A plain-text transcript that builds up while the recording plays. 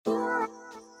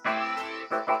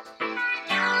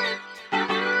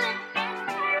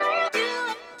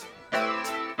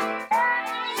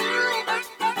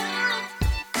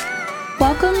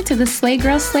Welcome to the Slay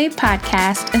Girl Slay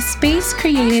podcast, a space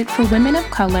created for women of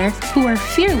color who are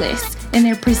fearless in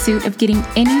their pursuit of getting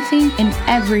anything and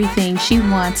everything she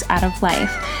wants out of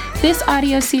life. This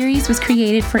audio series was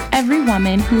created for every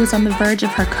woman who is on the verge of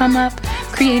her come up,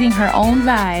 creating her own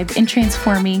vibe, and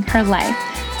transforming her life.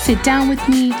 Sit down with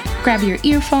me, grab your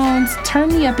earphones, turn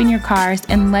me up in your cars,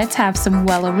 and let's have some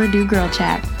well overdue girl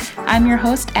chat. I'm your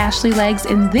host, Ashley Legs,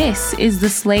 and this is the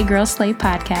Slay Girl Slay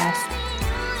podcast.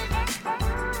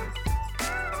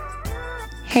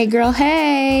 Hey girl,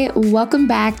 hey! Welcome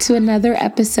back to another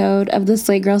episode of the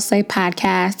Slay Girl Slay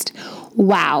podcast.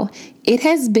 Wow, it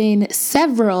has been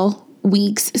several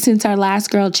weeks since our last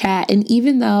girl chat, and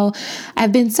even though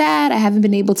I've been sad I haven't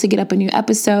been able to get up a new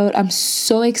episode, I'm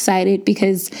so excited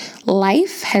because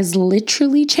life has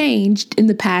literally changed in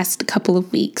the past couple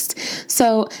of weeks.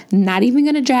 So not even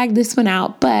going to drag this one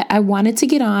out, but I wanted to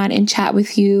get on and chat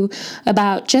with you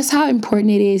about just how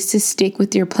important it is to stick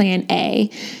with your plan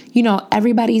A. You know,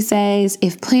 everybody says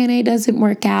if plan A doesn't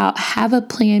work out, have a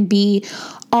plan B.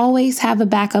 Always have a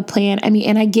backup plan.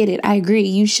 And I get it. I agree.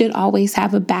 You should always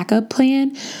have a backup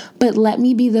plan. But let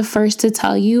me be the first to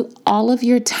tell you, all of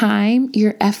your time,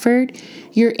 your effort,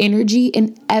 your energy,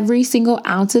 and every single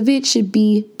ounce of it should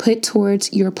be put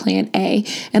towards your plan A.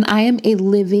 And I am a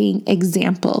living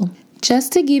example.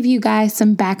 Just to give you guys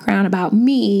some background about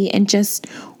me and just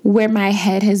where my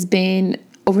head has been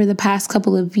over the past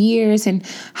couple of years and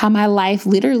how my life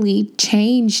literally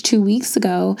changed 2 weeks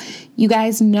ago. You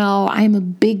guys know I'm a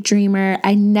big dreamer.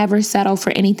 I never settle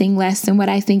for anything less than what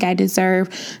I think I deserve,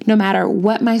 no matter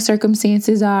what my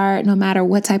circumstances are, no matter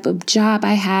what type of job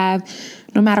I have,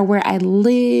 no matter where I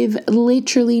live.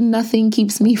 Literally nothing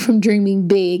keeps me from dreaming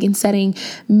big and setting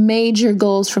major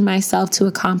goals for myself to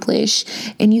accomplish.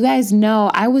 And you guys know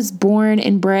I was born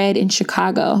and bred in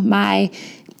Chicago. My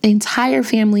entire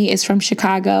family is from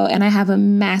Chicago, and I have a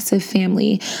massive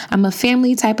family. I'm a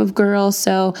family type of girl,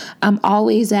 so I'm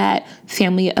always at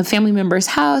a family member's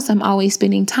house. I'm always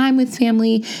spending time with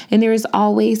family, and there is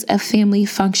always a family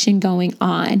function going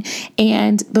on.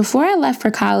 And before I left for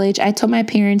college, I told my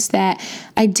parents that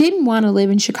I didn't want to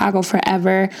live in Chicago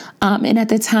forever. And at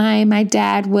the time, my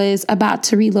dad was about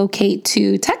to relocate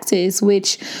to Texas,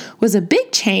 which was a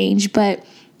big change, but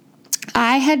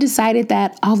I had decided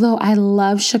that although I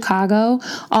love Chicago,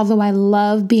 although I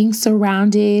love being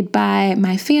surrounded by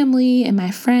my family and my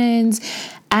friends,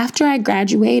 after I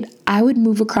graduate, I would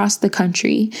move across the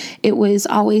country. It was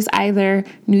always either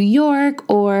New York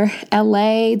or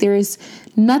LA. There is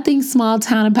nothing small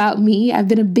town about me. I've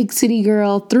been a big city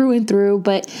girl through and through,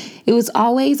 but it was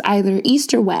always either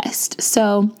East or West.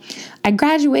 So I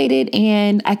graduated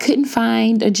and I couldn't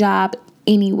find a job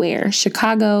anywhere.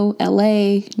 Chicago,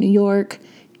 LA, New York,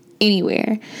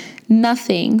 anywhere.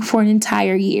 Nothing for an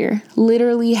entire year.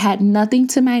 Literally had nothing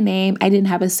to my name. I didn't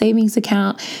have a savings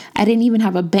account. I didn't even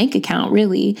have a bank account,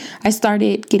 really. I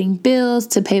started getting bills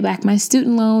to pay back my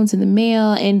student loans in the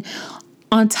mail. And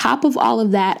on top of all of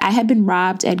that, I had been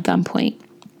robbed at gunpoint.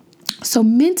 So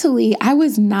mentally, I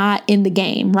was not in the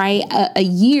game, right? A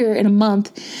year and a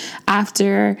month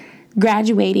after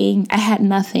graduating, I had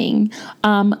nothing.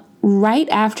 Right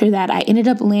after that, I ended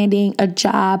up landing a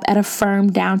job at a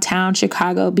firm downtown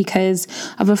Chicago because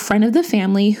of a friend of the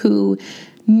family who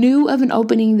knew of an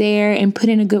opening there and put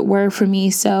in a good word for me.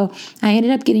 So I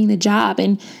ended up getting the job,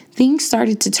 and things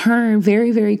started to turn very,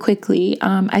 very quickly.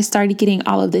 I started getting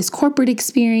all of this corporate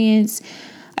experience.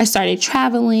 I started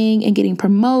traveling and getting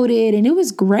promoted, and it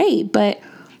was great, but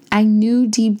I knew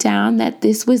deep down that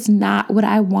this was not what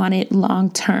I wanted long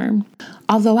term.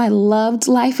 Although I loved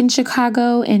life in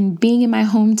Chicago and being in my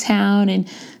hometown and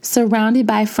surrounded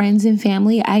by friends and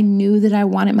family, I knew that I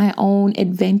wanted my own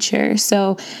adventure.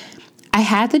 So I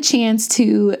had the chance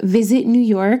to visit New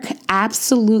York.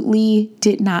 Absolutely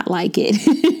did not like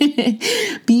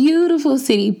it. Beautiful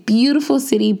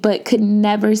city, but could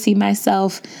never see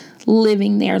myself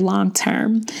living there long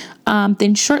term.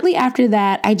 Then shortly after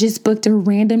that, I just booked a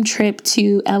random trip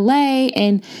to LA,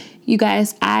 and you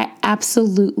guys, I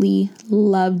absolutely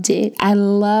loved it. I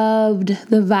loved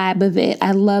the vibe of it.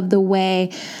 I loved the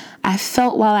way I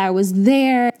felt while I was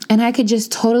there, and I could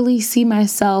just totally see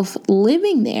myself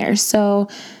living there. So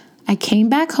I came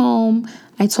back home.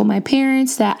 I told my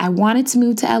parents that I wanted to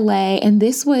move to LA, and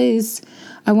this was,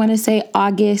 I want to say,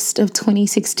 August of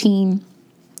 2016.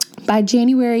 By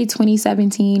January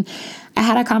 2017, I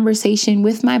had a conversation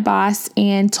with my boss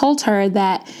and told her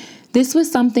that this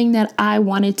was something that I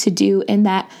wanted to do and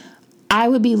that I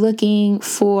would be looking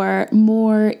for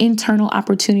more internal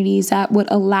opportunities that would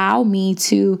allow me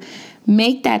to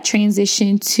make that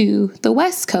transition to the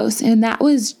West Coast. And that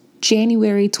was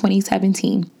January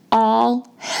 2017.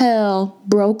 all hell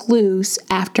broke loose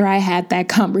after I had that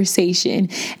conversation.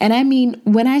 And I mean,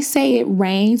 when I say it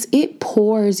rains, it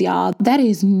pours, y'all. That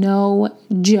is no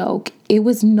joke. It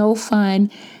was no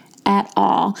fun at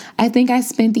all. I think I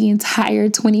spent the entire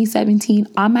 2017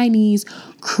 on my knees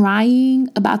crying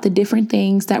about the different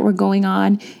things that were going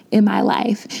on in my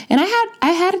life. And I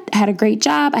had a great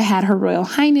job. I had Her Royal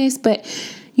Highness, but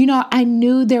I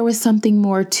knew there was something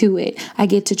more to it. I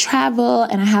get to travel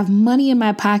and I have money in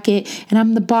my pocket and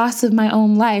I'm the boss of my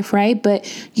own life, right?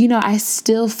 But, I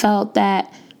still felt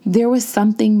that there was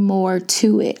something more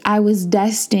to it. I was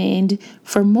destined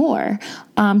for more.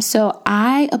 So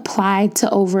I applied to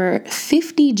over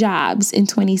 50 jobs in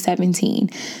 2017.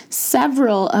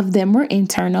 Several of them were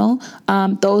internal,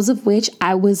 those of which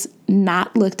I was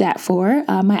not looked at for.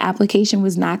 My application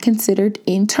was not considered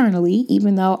internally,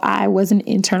 even though I was an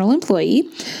internal employee.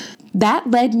 That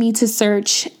led me to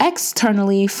search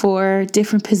externally for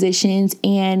different positions.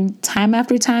 And time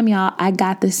after time, y'all, I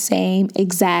got the same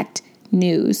exact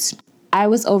news. I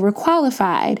was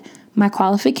overqualified. My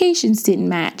qualifications didn't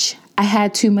match. I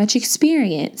had too much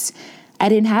experience. I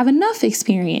didn't have enough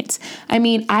experience. I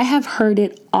mean, I have heard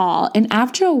it all. And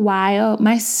after a while,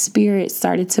 my spirit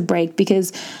started to break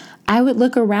because I would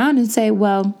look around and say,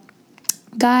 well,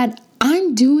 God,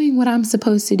 I'm doing what I'm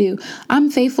supposed to do.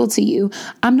 I'm faithful to you.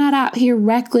 I'm not out here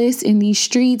reckless in these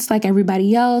streets like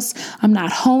everybody else. I'm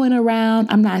not hoeing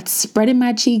around. I'm not spreading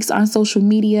my cheeks on social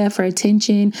media for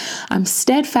attention. I'm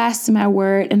steadfast in my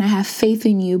word and I have faith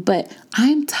in you, but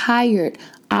I'm tired.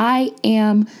 I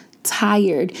am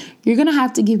tired. You're going to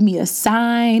have to give me a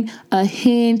sign, a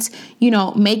hint,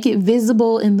 make it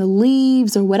visible in the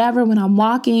leaves or whatever when I'm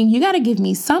walking. You got to give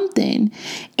me something.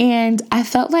 And I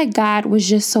felt like God was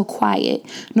just so quiet.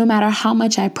 No matter how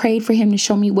much I prayed for him to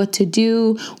show me what to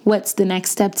do, what's the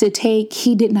next step to take,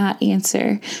 he did not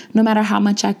answer. No matter how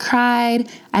much I cried,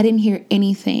 I didn't hear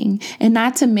anything. And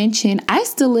not to mention, I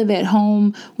still live at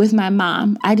home with my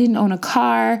mom. I didn't own a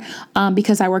car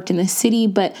because I worked in the city,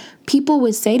 but people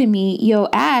would say to me, yo,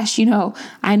 Ash,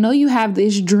 I know you have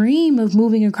this dream of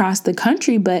moving across the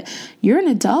country, but you're an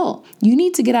adult. You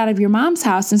need to get out of your mom's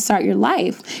house and start your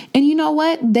life. And you know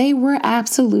what? They were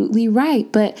absolutely right.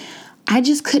 But I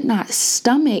just could not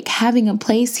stomach having a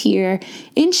place here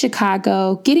in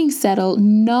Chicago, getting settled,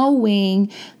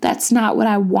 knowing that's not what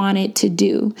I wanted to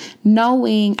do,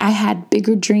 knowing I had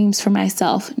bigger dreams for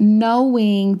myself,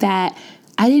 knowing that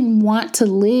I didn't want to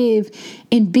live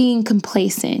in being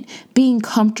complacent, being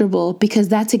comfortable, because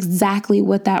that's exactly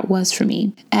what that was for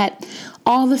me. At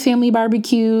all the family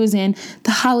barbecues and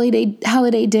the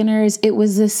holiday dinners, it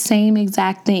was the same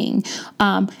exact thing.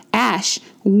 Ash,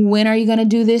 when are you going to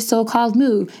do this so-called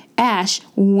move? Ash,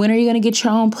 when are you going to get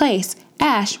your own place?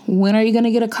 Ash, when are you going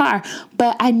to get a car?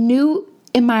 But I knew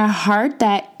in my heart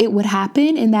that it would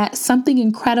happen and that something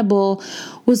incredible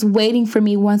was waiting for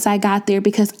me once I got there,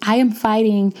 because I am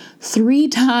fighting 3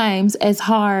 times as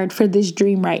hard for this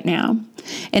dream right now.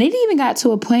 And it even got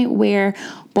to a point where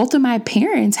both of my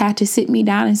parents had to sit me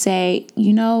down and say,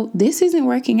 this isn't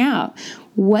working out.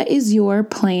 What is your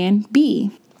plan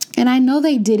B? And I know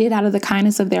they did it out of the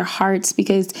kindness of their hearts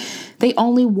because they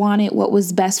only wanted what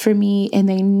was best for me, and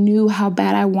they knew how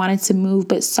bad I wanted to move,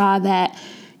 but saw that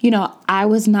I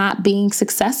was not being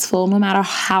successful no matter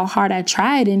how hard I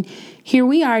tried. And here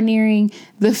we are nearing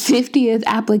the 50th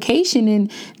application,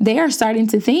 and they are starting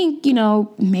to think,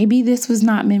 maybe this was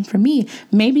not meant for me.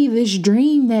 Maybe this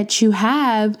dream that you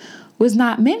have was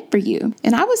not meant for you.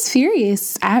 And I was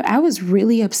furious. I was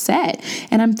really upset.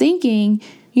 And I'm thinking,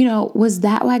 was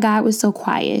that why God was so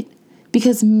quiet?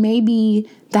 Because maybe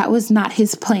that was not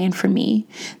his plan for me.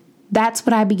 That's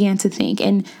what I began to think.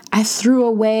 And I threw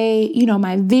away,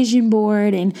 my vision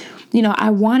board, and, I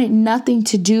wanted nothing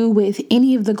to do with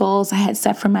any of the goals I had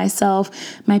set for myself,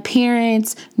 my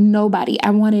parents, nobody. I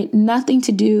wanted nothing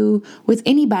to do with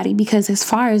anybody, because as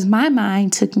far as my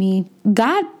mind took me,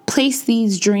 God placed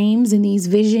these dreams and these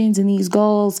visions and these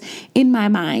goals in my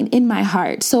mind, in my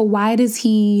heart. So why does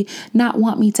he not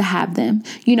want me to have them?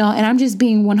 And I'm just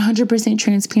being 100%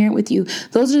 transparent with you.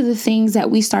 Those are the things that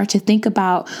we start to think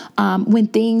about when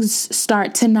things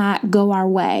start to not go our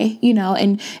way,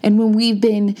 and when we've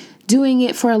been doing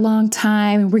it for a long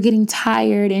time and we're getting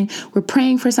tired and we're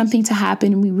praying for something to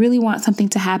happen and we really want something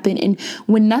to happen. And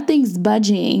when nothing's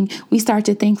budging, we start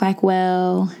to think like,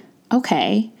 well,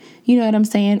 okay, you know what I'm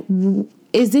saying?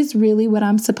 is this really what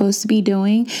I'm supposed to be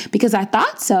doing? Because I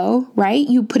thought so, right?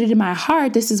 You put it in my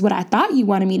heart. This is what I thought you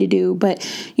wanted me to do. But,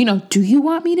 do you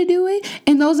want me to do it?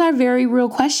 And those are very real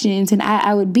questions. And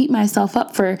I would beat myself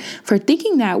up for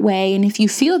thinking that way. And if you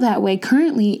feel that way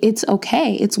currently, it's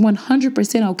okay. It's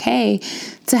 100% okay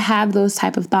to have those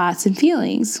type of thoughts and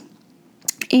feelings.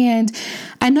 And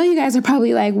I know you guys are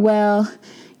probably like, well,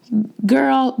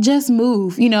 girl, just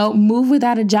move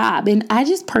without a job. And I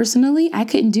just personally, I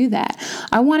couldn't do that.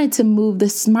 I wanted to move the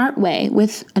smart way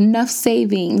with enough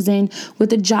savings and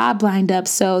with a job lined up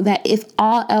so that if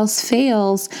all else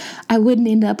fails, I wouldn't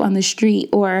end up on the street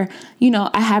or,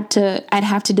 I'd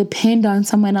have to depend on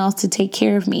someone else to take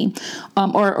care of me,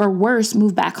 or worse,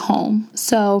 move back home.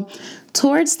 So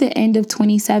towards the end of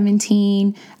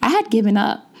 2017, I had given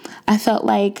up. I felt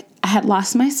like I had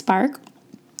lost my spark.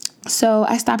 So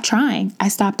I stopped trying. I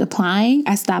stopped applying.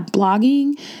 I stopped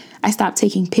blogging. I stopped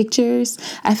taking pictures.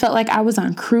 I felt like I was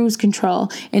on cruise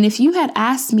control. And if you had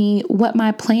asked me what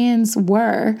my plans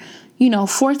were,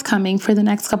 forthcoming for the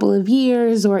next couple of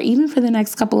years or even for the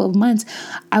next couple of months,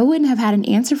 I wouldn't have had an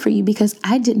answer for you because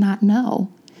I did not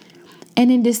know.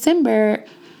 And in December,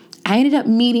 I ended up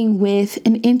meeting with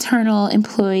an internal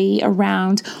employee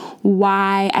around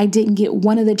why I didn't get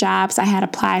one of the jobs I had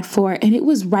applied for. And it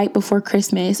was right before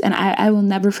Christmas. And I will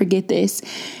never forget this.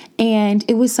 And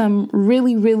it was some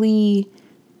really, really,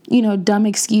 dumb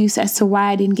excuse as to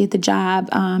why I didn't get the job.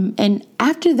 And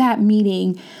after that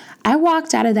meeting, I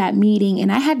walked out of that meeting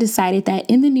and I had decided that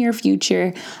in the near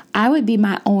future, I would be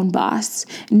my own boss,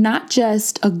 not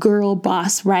just a girl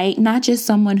boss, right? Not just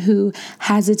someone who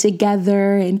has it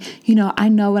together and, I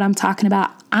know what I'm talking about.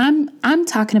 I'm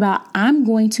talking about I'm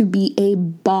going to be a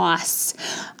boss.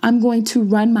 I'm going to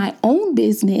run my own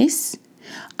business.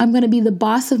 I'm going to be the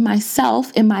boss of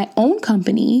myself in my own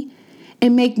company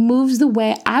and make moves the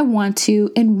way I want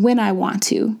to and when I want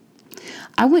to.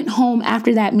 I went home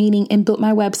after that meeting and built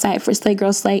my website for Slay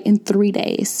Girl Slay in 3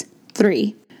 days.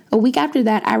 3. A week after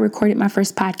that, I recorded my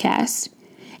first podcast.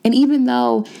 And even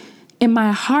though in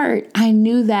my heart, I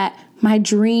knew that my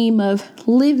dream of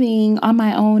living on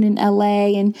my own in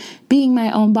LA and being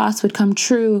my own boss would come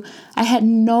true, I had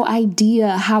no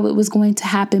idea how it was going to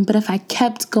happen. But if I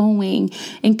kept going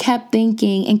and kept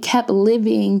thinking and kept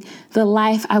living the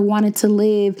life I wanted to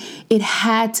live, it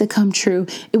had to come true.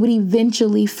 It would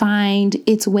eventually find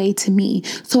its way to me.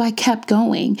 So I kept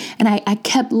going and I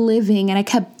kept living and I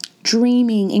kept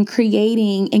dreaming and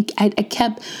creating and I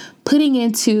kept putting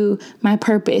into my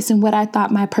purpose and what I thought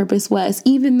my purpose was,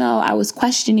 even though I was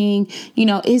questioning,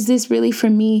 is this really for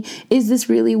me? Is this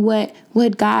really what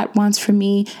God wants for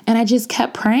me? And I just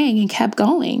kept praying and kept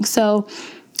going. So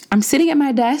I'm sitting at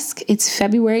my desk. It's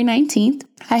February 19th.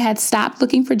 I had stopped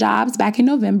looking for jobs back in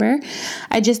November.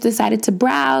 I just decided to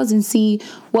browse and see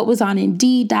what was on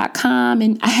Indeed.com.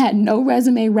 And I had no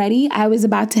resume ready. I was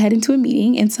about to head into a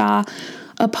meeting and saw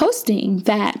a posting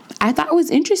that I thought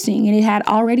was interesting, and it had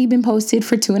already been posted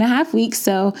for 2.5 weeks.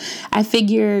 So I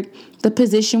figured the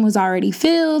position was already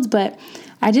filled, but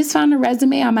I just found a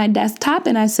resume on my desktop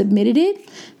and I submitted it,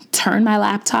 turned my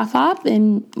laptop off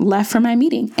and left for my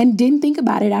meeting and didn't think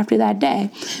about it after that day.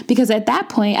 Because at that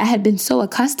point I had been so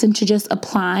accustomed to just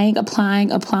applying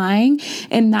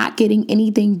and not getting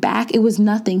anything back. It was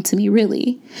nothing to me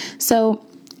really. So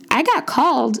I got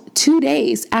called 2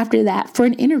 days after that for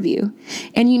an interview.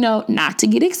 And not to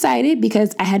get excited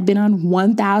because I had been on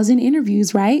 1,000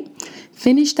 interviews, right?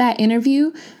 Finished that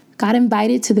interview, got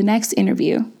invited to the next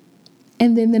interview,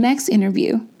 and then the next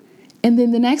interview, and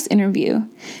then the next interview.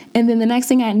 And then the next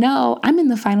thing I know, I'm in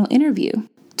the final interview.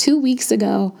 2 weeks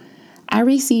ago, I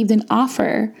received an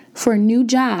offer for a new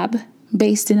job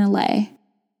based in LA.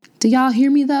 Do y'all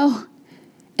hear me though?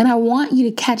 And I want you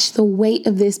to catch the weight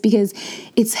of this because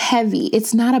it's heavy.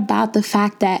 It's not about the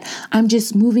fact that I'm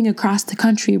just moving across the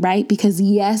country, right? Because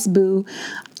yes, boo,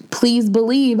 please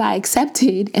believe I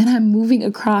accepted and I'm moving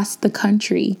across the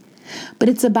country. But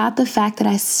it's about the fact that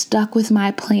I stuck with my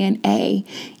plan A.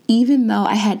 Even though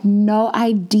I had no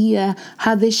idea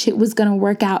how this shit was going to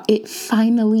work out, it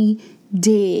finally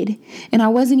did. And I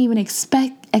wasn't even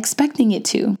expecting it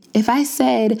to. If I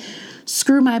said,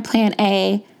 screw my plan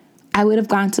A, I would have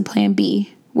gone to plan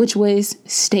B, which was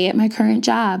stay at my current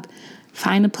job,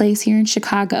 find a place here in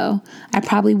Chicago. I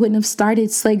probably wouldn't have started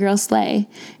Slay Girl Slay.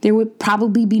 There would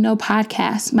probably be no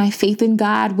podcast. My faith in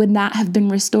God would not have been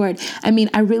restored. I mean,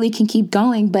 I really can keep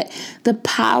going, but the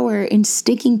power in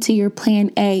sticking to your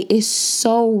plan A is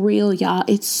so real, y'all.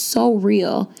 It's so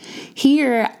real.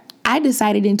 Here, I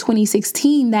decided in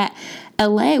 2016 that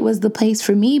LA was the place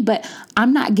for me, but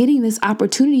I'm not getting this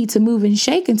opportunity to move and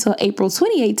shake until April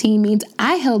 2018 means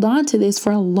I held on to this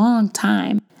for a long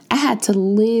time. I had to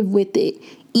live with it,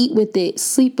 eat with it,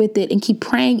 sleep with it, and keep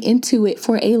praying into it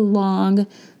for a long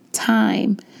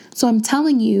time. So I'm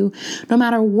telling you, no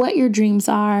matter what your dreams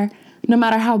are, no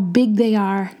matter how big they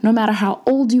are, no matter how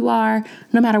old you are,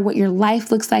 no matter what your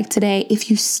life looks like today, if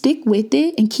you stick with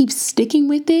it and keep sticking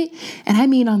with it, and I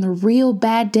mean on the real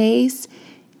bad days,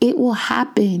 it will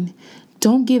happen.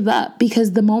 Don't give up,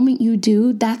 because the moment you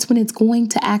do, that's when it's going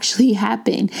to actually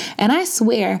happen. And I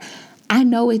swear, I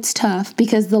know it's tough,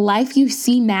 because the life you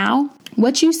see now,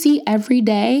 what you see every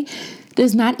day,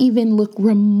 does not even look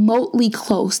remotely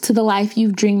close to the life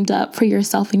you've dreamed up for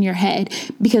yourself in your head,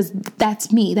 because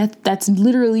that's me. That's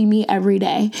literally me every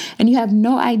day. And you have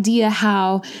no idea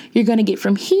how you're going to get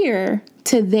from here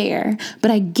to there.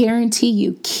 But I guarantee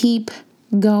you, keep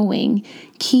going,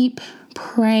 keep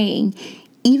praying.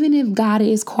 Even if God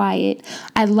is quiet,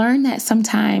 I learned that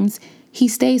sometimes He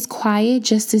stays quiet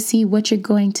just to see what you're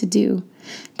going to do,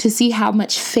 to see how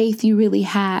much faith you really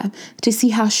have, to see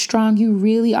how strong you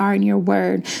really are in your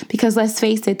word. Because let's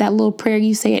face it, that little prayer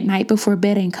you say at night before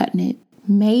bed ain't cutting it.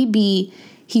 Maybe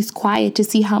He's quiet to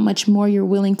see how much more you're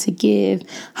willing to give,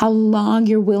 how long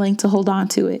you're willing to hold on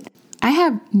to it. I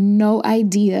have no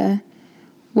idea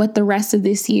what the rest of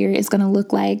this year is going to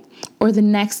look like, or the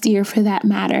next year for that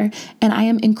matter. And I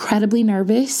am incredibly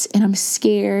nervous and I'm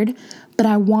scared, but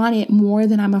I want it more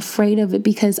than I'm afraid of it,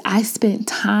 because I spent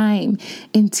time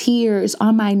in tears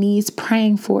on my knees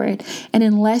praying for it. And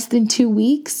in less than 2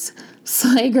 weeks,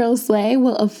 Slay Girl Slay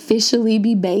will officially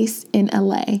be based in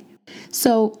LA.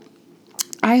 So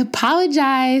I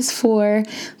apologize for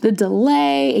the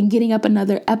delay in getting up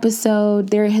another episode.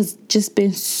 There has just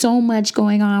been so much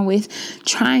going on with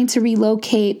trying to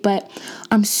relocate, but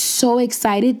I'm so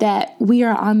excited that we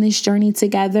are on this journey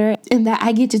together and that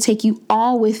I get to take you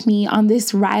all with me on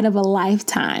this ride of a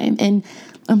lifetime. And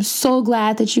I'm so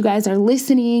glad that you guys are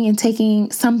listening and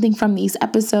taking something from these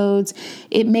episodes.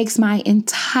 It makes my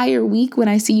entire week when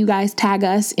I see you guys tag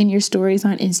us in your stories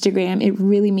on Instagram. It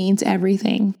really means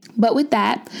everything. But with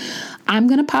that, I'm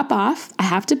going to pop off. I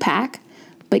have to pack,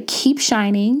 but keep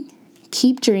shining,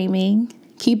 keep dreaming,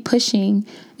 keep pushing,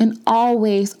 and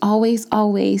always, always,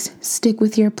 always stick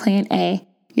with your plan A.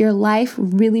 Your life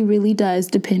really, really does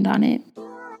depend on it.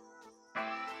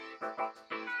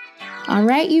 All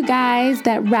right, you guys,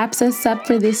 that wraps us up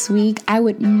for this week. I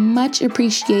would much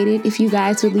appreciate it if you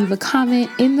guys would leave a comment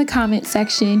in the comment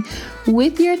section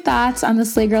with your thoughts on the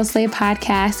Slay Girl Slay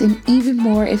podcast, and even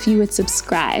more if you would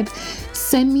subscribe.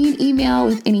 Send me an email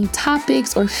with any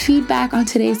topics or feedback on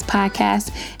today's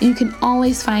podcast, and you can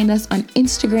always find us on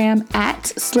Instagram at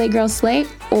Slay Girl Slay,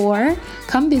 or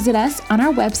come visit us on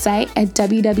our website at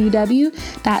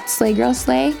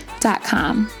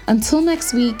www.slaygirlslay.com. Until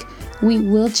next week, we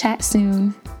will chat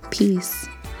soon. Peace.